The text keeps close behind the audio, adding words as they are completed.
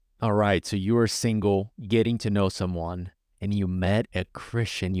All right, so you are single, getting to know someone, and you met a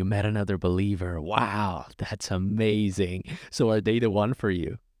Christian, you met another believer. Wow, that's amazing. So are they the one for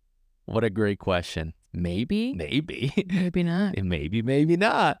you? What a great question. Maybe, Maybe. maybe not. Maybe, maybe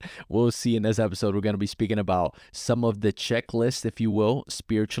not. We'll see in this episode. We're going to be speaking about some of the checklists, if you will,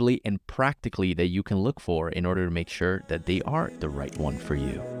 spiritually and practically that you can look for in order to make sure that they are the right one for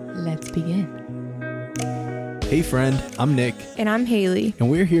you. Let's begin. Hey friend, I'm Nick, And I'm Haley. and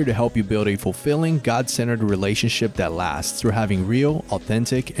we're here to help you build a fulfilling, God-centered relationship that lasts through having real,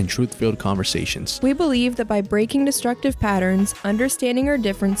 authentic, and truth-filled conversations. We believe that by breaking destructive patterns, understanding our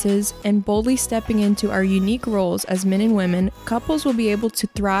differences, and boldly stepping into our unique roles as men and women, couples will be able to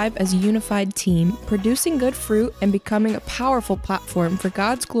thrive as a unified team, producing good fruit and becoming a powerful platform for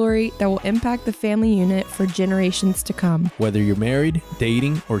God's glory that will impact the family unit for generations to come. Whether you're married,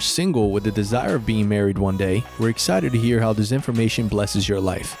 dating, or single with the desire of being married one day, we're excited to hear how this information blesses your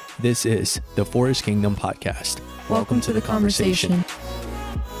life. This is the Forest Kingdom Podcast. Welcome to the conversation.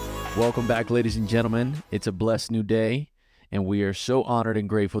 Welcome back, ladies and gentlemen. It's a blessed new day, and we are so honored and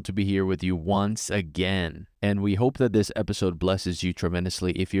grateful to be here with you once again. And we hope that this episode blesses you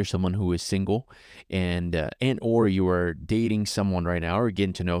tremendously if you're someone who is single and or you are dating someone right now or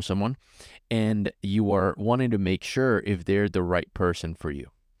getting to know someone, and you are wanting to make sure if they're the right person for you.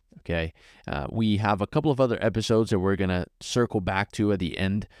 Okay, we have a couple of other episodes that we're going to circle back to at the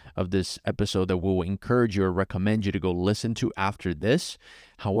end of this episode that we'll encourage you or recommend you to go listen to after this.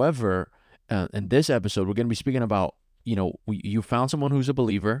 However, in this episode, we're going to be speaking about, you found someone who's a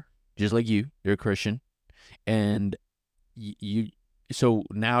believer, just like you're a Christian, and so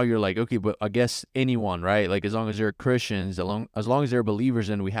now you're like, okay, but I guess anyone, right? Like as long as they're Christians, as long as they're believers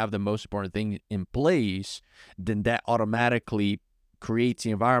and we have the most important thing in place, then that automatically creates the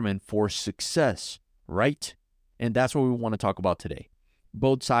environment for success, right? And that's what we want to talk about today.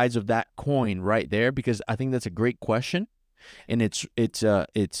 Both sides of that coin right there, because I think that's a great question. And it's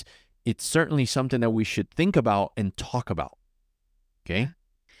certainly something that we should think about and talk about. Okay?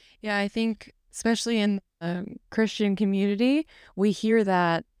 Yeah, I think especially in the Christian community, we hear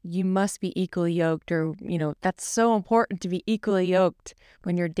that you must be equally yoked, or, that's so important to be equally yoked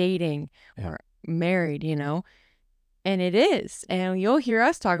when you're dating or married, And it is. And you'll hear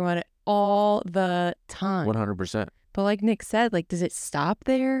us talk about it all the time. 100%. But like Nick said, does it stop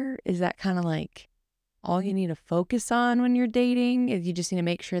there? Is that kind of like all you need to focus on when you're dating? Is you just need to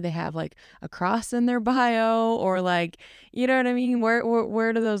make sure they have a cross in their bio, or you know what I mean?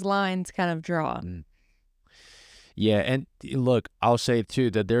 Where do those lines kind of draw? Yeah. And look, I'll say too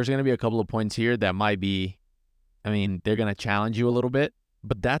that there's going to be a couple of points here that might be, they're going to challenge you a little bit.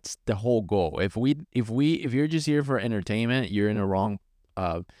 But that's the whole goal. If you're just here for entertainment, you're in a wrong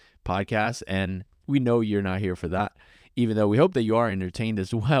podcast, and we know you're not here for that. Even though we hope that you are entertained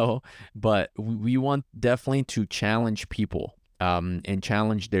as well, but we want definitely to challenge people and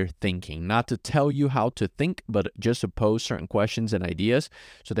challenge their thinking. Not to tell you how to think, but just to pose certain questions and ideas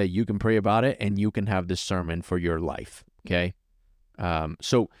so that you can pray about it and you can have discernment for your life. Okay,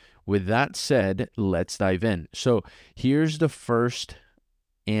 so with that said, let's dive in. So here's the first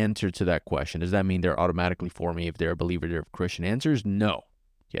answer to that question. Does that mean they're automatically for me if they're a believer, they're a Christian? Answer is no.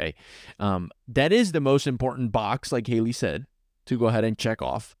 Okay. That is the most important box, like Haley said, to go ahead and check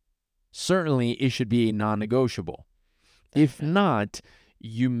off. Certainly, it should be a non-negotiable. If not,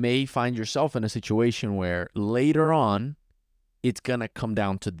 you may find yourself in a situation where later on, it's going to come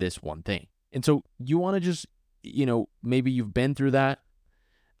down to this one thing. And so you want to just, maybe you've been through that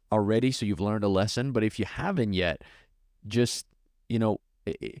already, so you've learned a lesson. But if you haven't yet, just,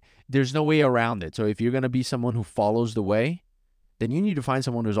 there's no way around it. So if you're going to be someone who follows the way, then you need to find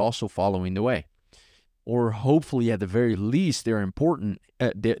someone who's also following the way. Or hopefully, at the very least, they're important.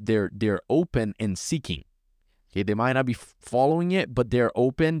 They're open and seeking. Okay, they might not be following it, but they're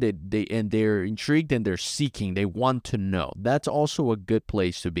open. They're intrigued and they're seeking. They want to know. That's also a good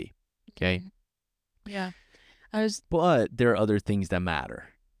place to be. Okay. Yeah. But there are other things that matter,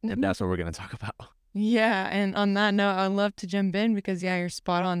 and that's what we're going to talk about. Yeah, and on that note, I'd love to jump in because, you're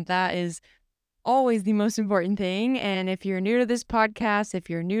spot on. That is always the most important thing. And if you're new to this podcast, if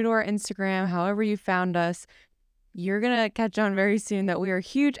you're new to our Instagram, however you found us, you're going to catch on very soon that we are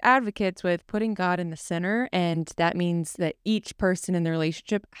huge advocates with putting God in the center. And that means that each person in the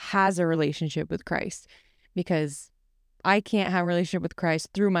relationship has a relationship with Christ, because I can't have a relationship with Christ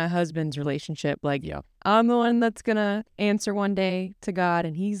through my husband's relationship. I'm the one that's going to answer one day to God,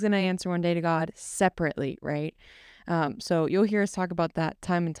 and he's going to answer one day to God separately, right? So you'll hear us talk about that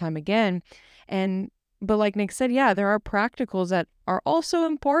time and time again. And But like Nick said, yeah, there are practicals that are also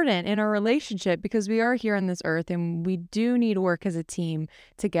important in our relationship because we are here on this earth and we do need to work as a team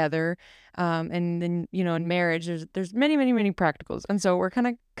together. And then, in marriage, there's many, many, many practicals. And so we're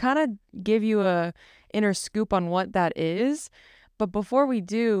kind of give you a inner scoop on what that is. But before we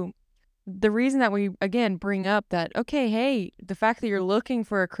do, the reason that we, again, bring up that, okay, hey, the fact that you're looking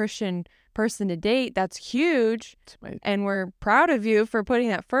for a Christian person to date, that's huge. And we're proud of you for putting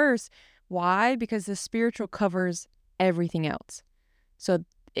that first. Why? Because the spiritual covers everything else. So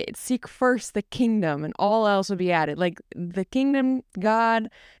seek first the kingdom and all else will be added. Like the kingdom, God,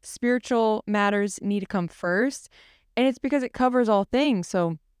 spiritual matters need to come first. And it's because it covers all things.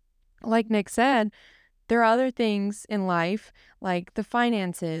 So like Nick said, there are other things in life like the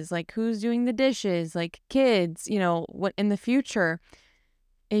finances, like who's doing the dishes, like kids, what in the future.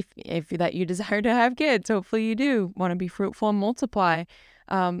 If that you desire to have kids, hopefully you do want to be fruitful and multiply.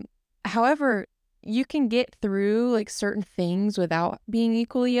 However, you can get through like certain things without being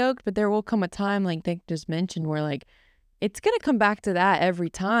equally yoked, but there will come a time, like Nick just mentioned, where like it's going to come back to that every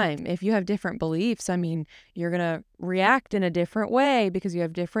time. If you have different beliefs, I mean, you're going to react in a different way because you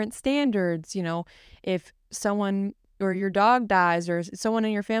have different standards. If someone or your dog dies or someone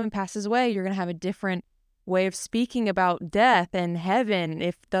in your family passes away, you're going to have a different way of speaking about death and heaven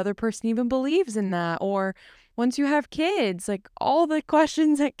if the other person even believes in that. Or once you have kids, like all the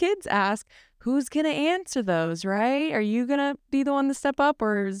questions that kids ask, who's going to answer those, right? Are you going to be the one to step up,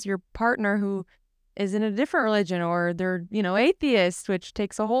 or is your partner who is in a different religion, or they're, atheist, which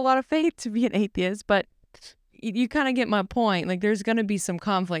takes a whole lot of faith to be an atheist, but you kind of get my point. Like there's going to be some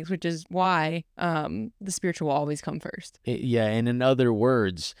conflicts, which is why the spiritual will always come first. Yeah, and in other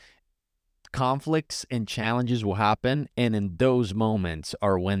words, conflicts and challenges will happen, and in those moments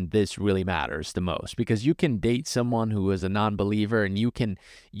are when this really matters the most, because you can date someone who is a non-believer, and you can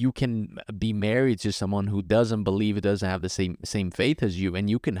be married to someone who doesn't believe, it doesn't have the same faith as you, and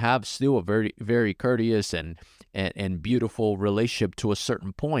you can have still a very, very courteous and beautiful relationship to a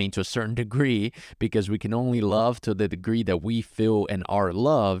certain point, to a certain degree, because we can only love to the degree that we feel and are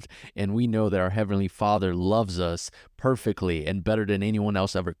loved, and we know that our Heavenly Father loves us perfectly and better than anyone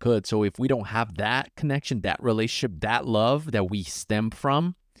else ever could. So if we don't have that connection, that relationship, that love that we stem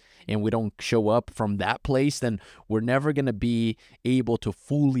from, and we don't show up from that place, then we're never going to be able to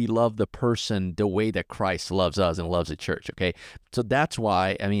fully love the person the way that Christ loves us and loves the church, okay? So that's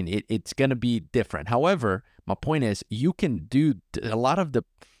why, I mean, it's going to be different. However, my point is, you can do a lot of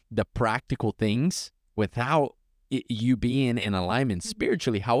the practical things without you being in alignment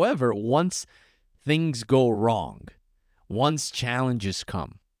spiritually. However, once things go wrong, once challenges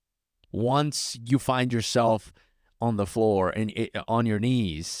come, once you find yourself on the floor and on your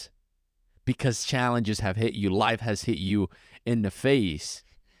knees because challenges have hit you, life has hit you in the face,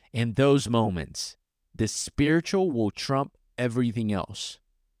 in those moments, the spiritual will trump everything else.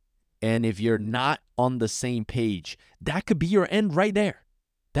 And if you're not on the same page, that could be your end right there.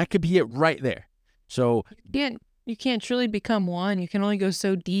 That could be it right there. So you can't truly become one. You can only go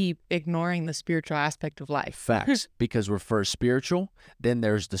so deep ignoring the spiritual aspect of life. Facts. Because we're first spiritual, then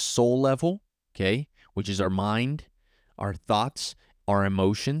there's the soul level, okay, which is our mind, our thoughts, our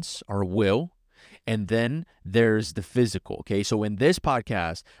emotions, our will. And then there's the physical, okay? So in this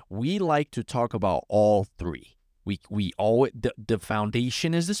podcast, we like to talk about all three. We always, the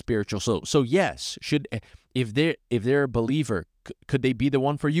foundation is the spiritual. So yes, if they're a believer, could they be the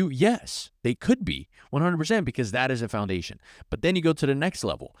one for you? Yes, they could be 100%, because that is a foundation. But then you go to the next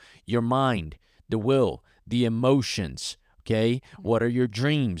level, your mind, the will, the emotions, okay? What are your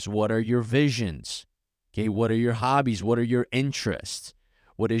dreams? What are your visions? Okay, what are your hobbies? What are your interests?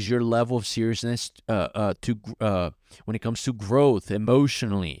 What is your level of seriousness when it comes to growth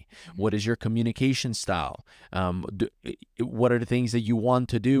emotionally? What is your communication style? What are the things that you want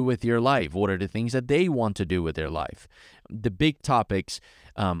to do with your life? What are the things that they want to do with their life? The big topics,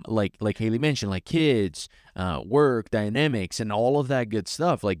 like Haley mentioned, like kids, work, dynamics, and all of that good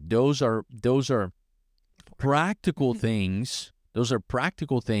stuff. Like those are practical things. Those are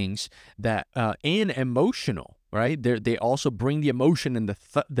practical things that and emotional. Right? They also bring the emotion and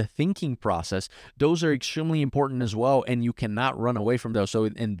the thinking process. Those are extremely important as well, and you cannot run away from those. So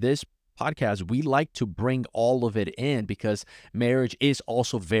in this podcast, we like to bring all of it in because marriage is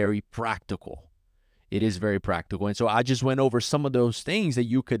also very practical. It is very practical. And so I just went over some of those things that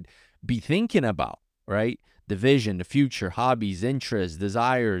you could be thinking about, right? The vision, the future, hobbies, interests,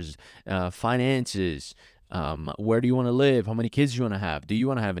 desires, finances, Where do you want to live? How many kids do you want to have? Do you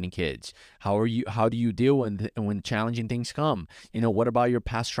want to have any kids? How do you deal when challenging things come? What about your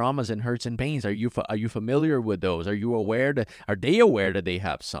past traumas and hurts and pains? Are you familiar with those? Are they aware that they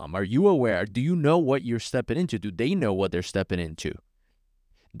have some? Are you aware? Do you know what you're stepping into? Do they know what they're stepping into?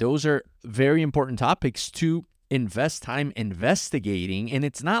 Those are very important topics to invest time investigating. And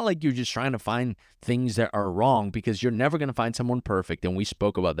it's not like you're just trying to find things that are wrong, because you're never going to find someone perfect. And we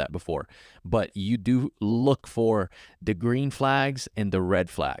spoke about that before. But you do look for the green flags and the red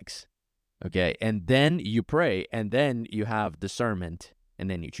flags. Okay. And then you pray, and then you have discernment, and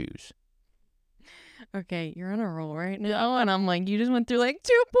then you choose. Okay, you're on a roll right now, and I'm like, you just went through like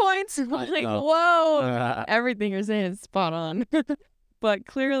 2 points. I'm like, whoa, everything you're saying is spot on. But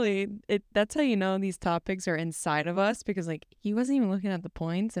clearly, that's how you know these topics are inside of us, because like he wasn't even looking at the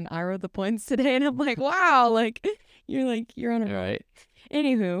points, and I wrote the points today, and I'm like, wow, you're on a roll. Right.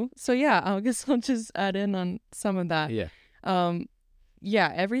 Anywho, so yeah, I guess I'll just add in on some of that. Yeah.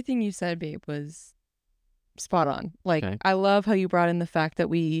 Yeah, everything you said, babe, was spot on. Like, Okay. I love how you brought in the fact that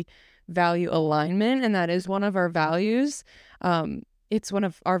we value alignment, and that is one of our values. It's one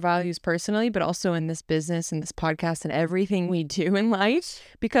of our values personally, but also in this business and this podcast and everything we do in life,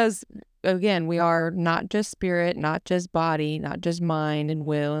 because again, we are not just spirit, not just body, not just mind and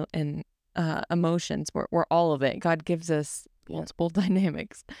will and emotions. We're all of it. God gives us multiple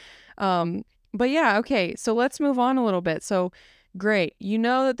dynamics. But yeah, okay, so let's move on a little bit. So great, you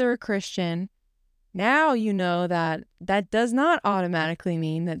know that they're a Christian. Now you know that does not automatically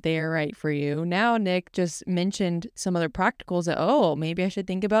mean that they are right for you. Now Nick just mentioned some other practicals that, oh, maybe I should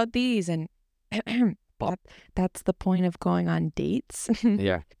think about these. And that's the point of going on dates.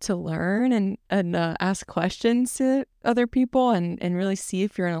 Yeah. To learn and ask questions to other people and really see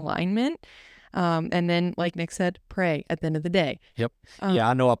if you're in alignment. And then, like Nick said, pray at the end of the day. Yep. Yeah,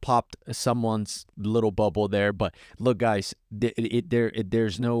 I know I popped someone's little bubble there, but look, guys,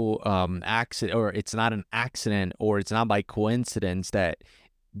 there's no accident, or it's not an accident, or it's not by coincidence that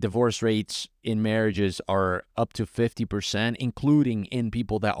divorce rates in marriages are up to 50%, including in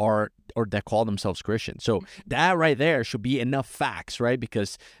people that are or that call themselves Christians. So that right there should be enough facts, right?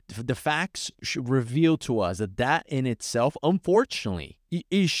 Because the facts should reveal to us that in itself, unfortunately,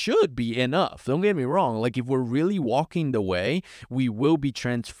 it should be enough. Don't get me wrong. Like, if we're really walking the way, we will be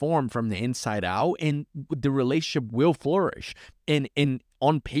transformed from the inside out, and the relationship will flourish. And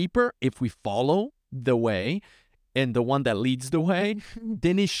on paper, if we follow the way, and the one that leads the way,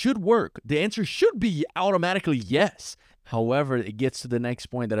 then it should work. The answer should be automatically yes. However, it gets to the next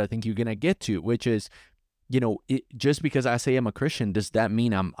point that I think you're going to get to, which is, just because I say I'm a Christian, does that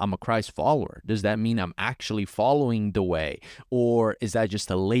mean I'm a Christ follower? Does that mean I'm actually following the way? Or is that just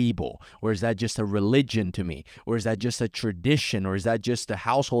a label? Or is that just a religion to me? Or is that just a tradition? Or is that just a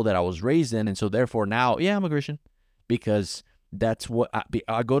household that I was raised in? And so therefore now, yeah, I'm a Christian, because that's what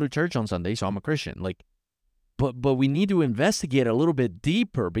I go to church on Sunday, so I'm a Christian. Like, But we need to investigate a little bit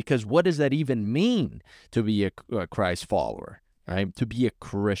deeper, because what does that even mean to be a Christ follower, right? To be a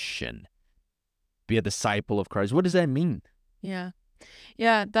Christian, be a disciple of Christ. What does that mean? Yeah.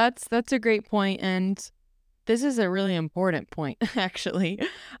 Yeah, that's a great point. And this is a really important point, actually,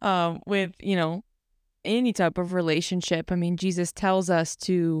 with, any type of relationship. I mean, Jesus tells us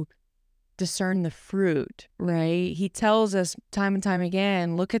to discern the fruit, right? He tells us time and time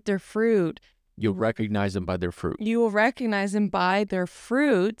again, look at their fruit. You'll recognize them by their fruit. You will recognize them by their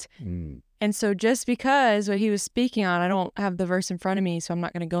fruit. And so just because what he was speaking on, I don't have the verse in front of me, so I'm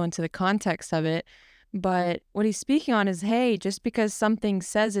not going to go into the context of it. But what he's speaking on is, hey, just because something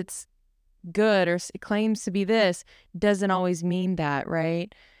says it's good or it claims to be this doesn't always mean that,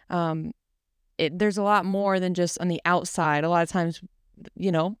 right? There's a lot more than just on the outside. A lot of times,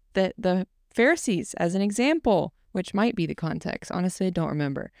 the Pharisees, as an example, which might be the context. Honestly, I don't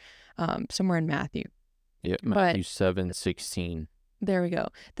remember. Somewhere in Matthew. Yeah, Matthew 7:16. There we go.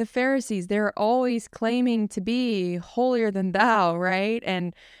 The Pharisees, they're always claiming to be holier than thou, right?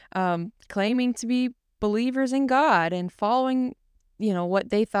 And claiming to be believers in God and following,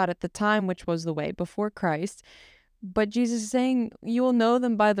 what they thought at the time, which was the way before Christ. But Jesus is saying, you will know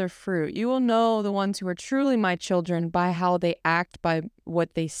them by their fruit. You will know the ones who are truly my children by how they act, by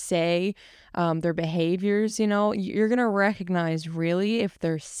what they say, their behaviors. You're going to recognize really if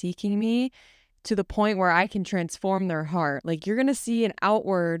they're seeking me to the point where I can transform their heart. Like, you're going to see an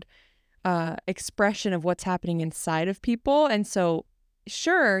outward expression of what's happening inside of people. And so,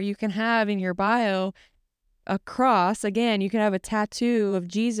 sure, you can have in your bio a cross. Again, you can have a tattoo of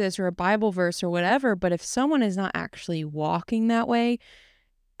Jesus or a Bible verse or whatever, but if someone is not actually walking that way,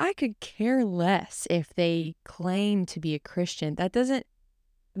 I could care less if they claim to be a Christian. That doesn't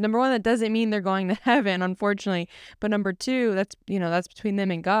number one, that doesn't mean they're going to heaven, unfortunately. But number two, that's between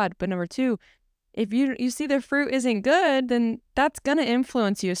them and God. But number two, if you see their fruit isn't good, then that's going to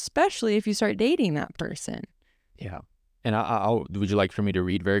influence you, especially if you start dating that person. Yeah. And would you like for me to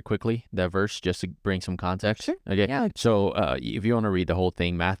read very quickly that verse just to bring some context? Sure. Okay. Yeah. So if you want to read the whole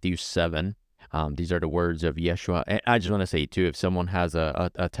thing, Matthew 7, these are the words of Yeshua. And I just want to say, too, if someone has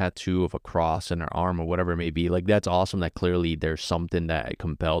a tattoo of a cross in their arm or whatever it may be, like, that's awesome that clearly there's something that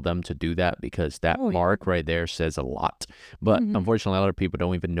compelled them to do that, because that mark right there says a lot. But unfortunately, a lot of people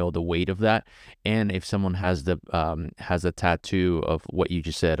don't even know the weight of that. And if someone has a tattoo of what you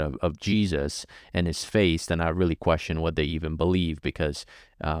just said of Jesus and his face, then I really question what they even believe, because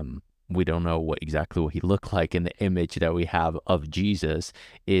we don't know exactly what he looked like, and the image that we have of Jesus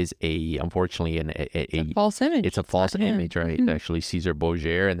is unfortunately a false image. It's a false image, right? Actually, Caesar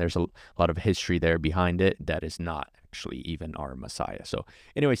Borgia, and there's a lot of history there behind it that is not actually even our Messiah. So,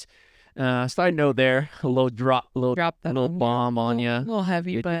 anyways, side note there, a little bomb on you, a little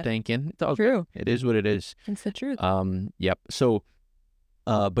heavy, but thinking it's all true. It is what it is. It's the truth. Yep. So.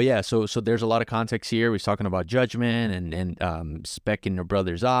 But yeah, so there's a lot of context here. We're talking about judgment and speck in your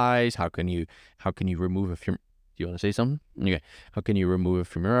brother's eyes. How can you remove it from? Do you want to say something? Okay. How can you remove it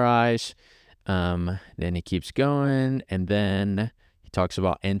from your eyes? Then he keeps going, and then he talks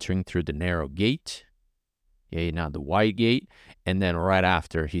about entering through the narrow gate. Yeah, not the wide gate. And then right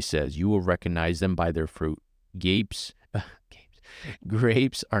after he says, "You will recognize them by their fruit.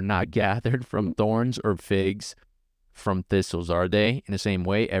 Grapes are not gathered from thorns, or figs from thistles, are they? In the same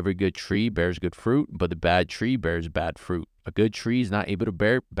way, every good tree bears good fruit, but the bad tree bears bad fruit. A good tree is not able to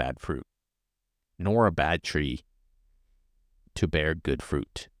bear bad fruit, nor a bad tree to bear good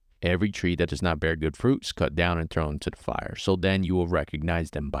fruit. Every tree that does not bear good fruit is cut down and thrown into the fire. So then you will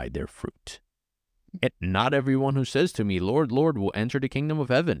recognize them by their fruit. And not everyone who says to me, 'Lord, Lord,' will enter the kingdom of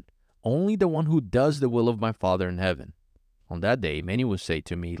heaven. Only the one who does the will of my Father in heaven. On that day, many will say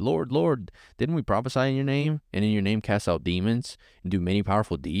to me, 'Lord, Lord, didn't we prophesy in your name, and in your name cast out demons, and do many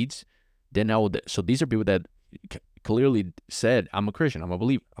powerful deeds?' Then I will." So these are people that clearly said, "I'm a Christian, I'm a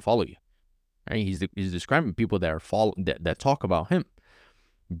believer, I follow you." Right? He's describing people that are that talk about him.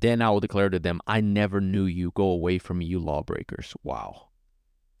 "Then I will declare to them, 'I never knew you. Go away from me, you lawbreakers.'" Wow.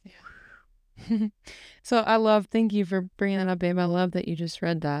 Yeah. So thank you for bringing that up, babe. I love that you just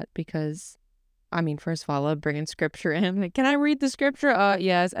read that, because I mean, first of all, I love bringing scripture in. Like, can I read the scripture?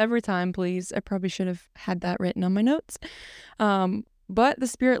 Yes, every time, please. I probably should have had that written on my notes. But the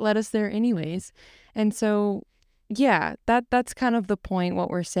Spirit led us there anyways. And so, yeah, that's kind of the point. What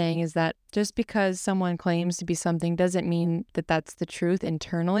we're saying is that just because someone claims to be something doesn't mean that that's the truth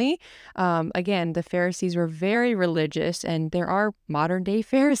internally. Again, the Pharisees were very religious, and there are modern day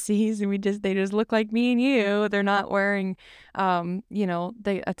Pharisees, and they just look like me and you. They're not wearing,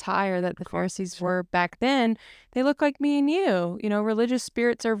 the attire that the Pharisees were back then. They look like me and you. Religious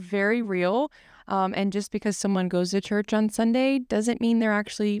spirits are very real. And just because someone goes to church on Sunday doesn't mean they're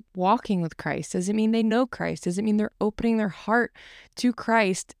actually walking with Christ, doesn't mean they know Christ, doesn't mean they're opening their heart to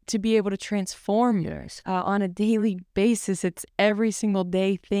Christ to be able to transform on a daily basis. It's every single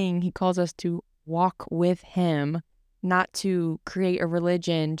day thing. He calls us to walk with him, not to create a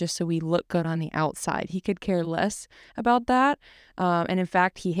religion just so we look good on the outside. He could care less about that. And in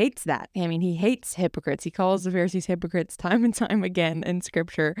fact, he hates that. I mean, he hates hypocrites. He calls the Pharisees hypocrites time and time again in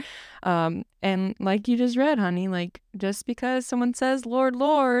scripture. And like you just read, honey, like, just because someone says, "Lord,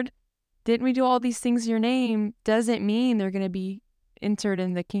 Lord, didn't we do all these things in your name?" doesn't mean they're going to be entered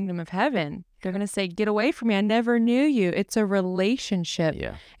in the kingdom of heaven. They're going to say, "Get away from me. I never knew you." It's a relationship.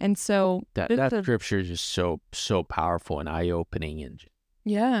 Yeah. And so that scripture is just so powerful and eye-opening, and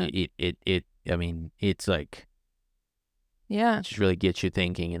yeah, I mean, it's like, yeah, it just really gets you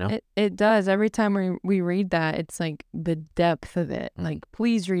thinking, It does. Every time we read that, it's like the depth of it. Like,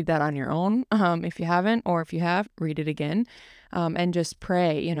 please read that on your own. If you haven't, or if you have, read it again. And just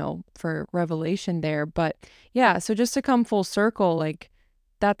pray, for revelation there. But yeah, so just to come full circle, like,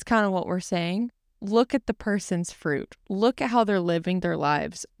 that's kind of what we're saying. Look at the person's fruit. Look at how they're living their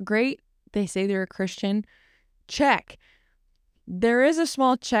lives. Great. They say they're a Christian. Check. There is a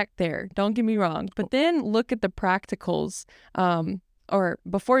small check there. Don't get me wrong. But then look at the practicals. Or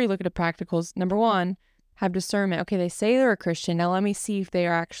before you look at the practicals, number one, have discernment. Okay, they say they're a Christian. Now let me see if they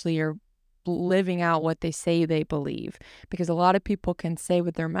are living out what they say they believe. Because a lot of people can say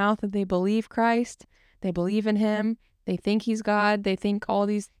with their mouth that they believe Christ. They believe in him. They think he's God. They think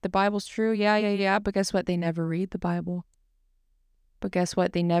the Bible's true. Yeah. But guess what? They never read the Bible. But guess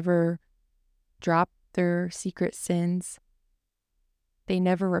what? They never drop their secret sins. They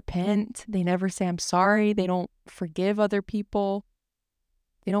never repent. They never say, "I'm sorry." They don't forgive other people.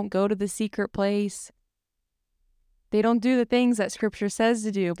 They don't go to the secret place. They don't do the things that scripture says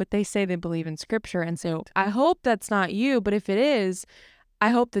to do, but they say they believe in scripture. And so I hope that's not you, but if it is, I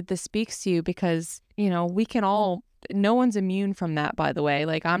hope that this speaks to you because, we can all, no one's immune from that, by the way.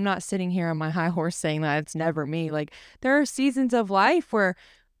 Like, I'm not sitting here on my high horse saying that it's never me. Like, there are seasons of life where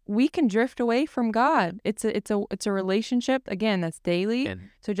we can drift away from God. It's a relationship, again, that's daily.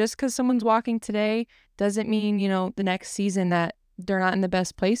 So just because someone's walking today doesn't mean, the next season that they're not in the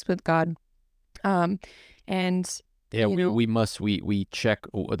best place with God. Yeah, we check,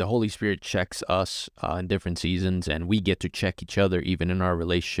 the Holy Spirit checks us in different seasons, and we get to check each other even in our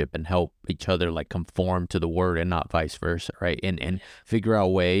relationship and help each other like conform to the word and not vice versa, right? And figure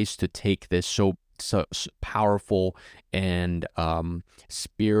out ways to take this so powerful and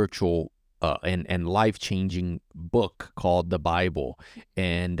spiritual and life-changing book called the Bible,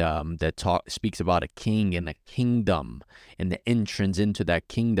 and that speaks about a king and a kingdom and the entrance into that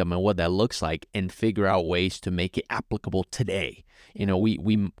kingdom and what that looks like, and figure out ways to make it applicable today.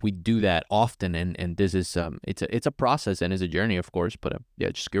 We do that often, and this is it's a process and it's a journey, of course, but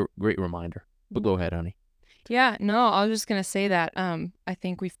just a great reminder. But go ahead, honey. Yeah, no, I was just gonna say that I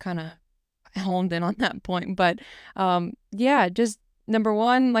think we've kind of honed in on that point, but just number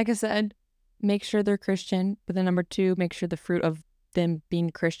one, like I said, make sure they're Christian, but then number two, make sure the fruit of them being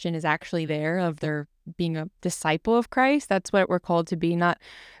Christian is actually there, of their being a disciple of Christ. That's what we're called to be, not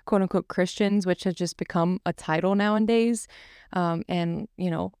quote unquote Christians, which has just become a title nowadays. And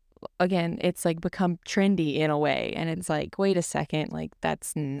again, it's like become trendy in a way. And it's like, wait a second, like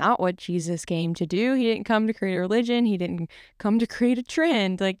that's not what Jesus came to do. He didn't come to create a religion. He didn't come to create a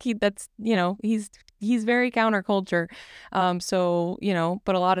trend. Like he's very counterculture.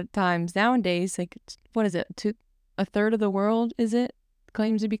 But a lot of times nowadays, like, what is it? A third of the world, is it?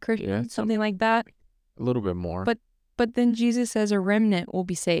 Claims to be Christian, something like that. A little bit more. But then Jesus says a remnant will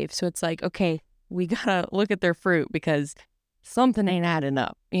be saved. So it's like, okay, we gotta look at their fruit because something ain't adding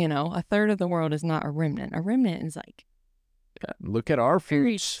up. A third of the world is not a remnant. A remnant is like, look at our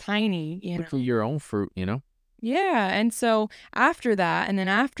fruits. Very tiny. Look at your own fruit. Yeah. And so after that, and then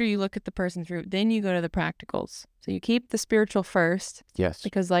after you look at the person's fruit, then you go to the practicals. So you keep the spiritual first. Yes.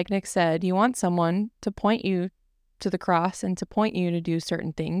 Because like Nick said, you want someone to point you to the cross and to point you to do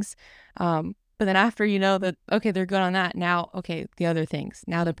certain things. But then after you know that, okay, they're good on that. Now, okay, the other things.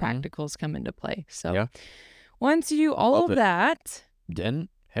 Now the practicals come into play. So once you do all of that, then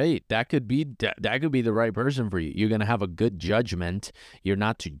hey, that could be the right person for you. You're going to have a good judgment. You're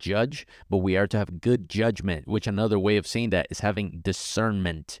not to judge, but we are to have good judgment, which another way of saying that is having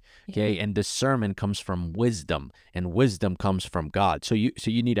discernment. Okay. And discernment comes from wisdom, and wisdom comes from God. So you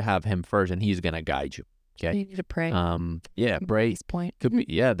need to have him first, and he's going to guide you. Okay. You need to pray. Pray. This point. Could be,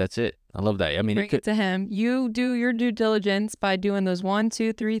 that's it. I love that. I mean, bring it to him. You do your due diligence by doing those 1,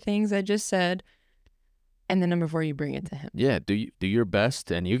 2, 3 things I just said. And then number 4, you bring it to him. Yeah, do your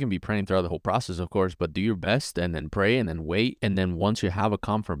best, and you can be praying throughout the whole process, of course, but do your best and then pray and then wait. And then once you have a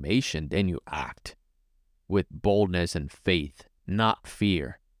confirmation, then you act with boldness and faith, not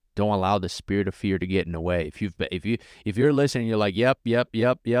fear. Don't allow the spirit of fear to get in the way. If you're listening, you're like, yep,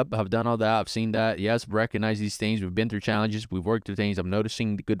 I've done all that, I've seen that. Yes, recognize these things. We've been through challenges, we've worked through things. I'm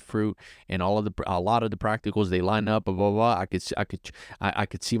noticing the good fruit, and a lot of the practicals, they line up. Blah blah blah. I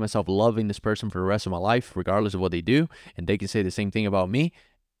could see myself loving this person for the rest of my life, regardless of what they do, and they can say the same thing about me.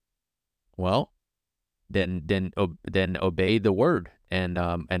 Well, then obey the word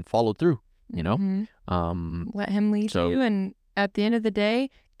and follow through. Let him lead you, and at the end of the day,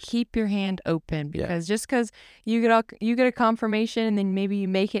 keep your hand open, because just because you get a confirmation and then maybe you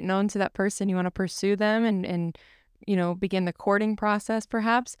make it known to that person, you want to pursue them and begin the courting process,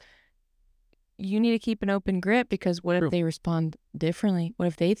 perhaps you need to keep an open grip, because what if they respond differently? What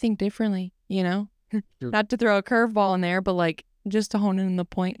if they think differently? Not to throw a curveball in there, but like just to hone in on the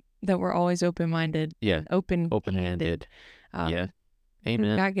point that we're always open-minded. Yeah. Open-handed.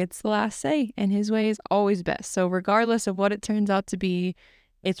 Amen. God gets the last say, and his way is always best. So regardless of what it turns out to be,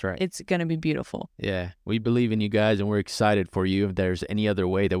 it's going to be beautiful. Yeah. We believe in you guys, and we're excited for you. If there's any other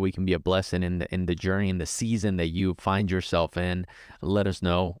way that we can be a blessing in the journey, in the season that you find yourself in, let us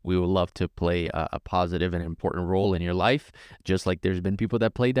know. We would love to play a positive and important role in your life, just like there's been people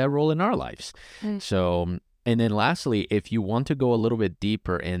that played that role in our lives. So, and then lastly, if you want to go a little bit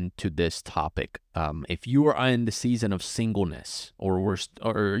deeper into this topic, if you are in the season of singleness, or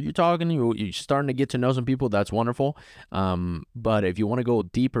you're starting to get to know some people, that's wonderful. But if you want to go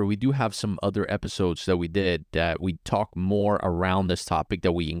deeper, we do have some other episodes that we did that we talk more around this topic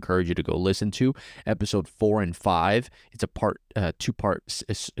that we encourage you to go listen to. Episode 4 and 5. It's a 2-part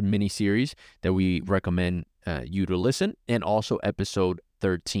mini series that we recommend you to listen, and also episode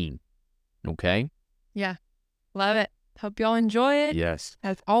 13. Okay? Yeah. Love it. Hope y'all enjoy it. Yes.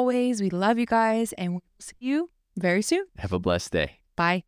 As always, we love you guys and we'll see you very soon. Have a blessed day. Bye.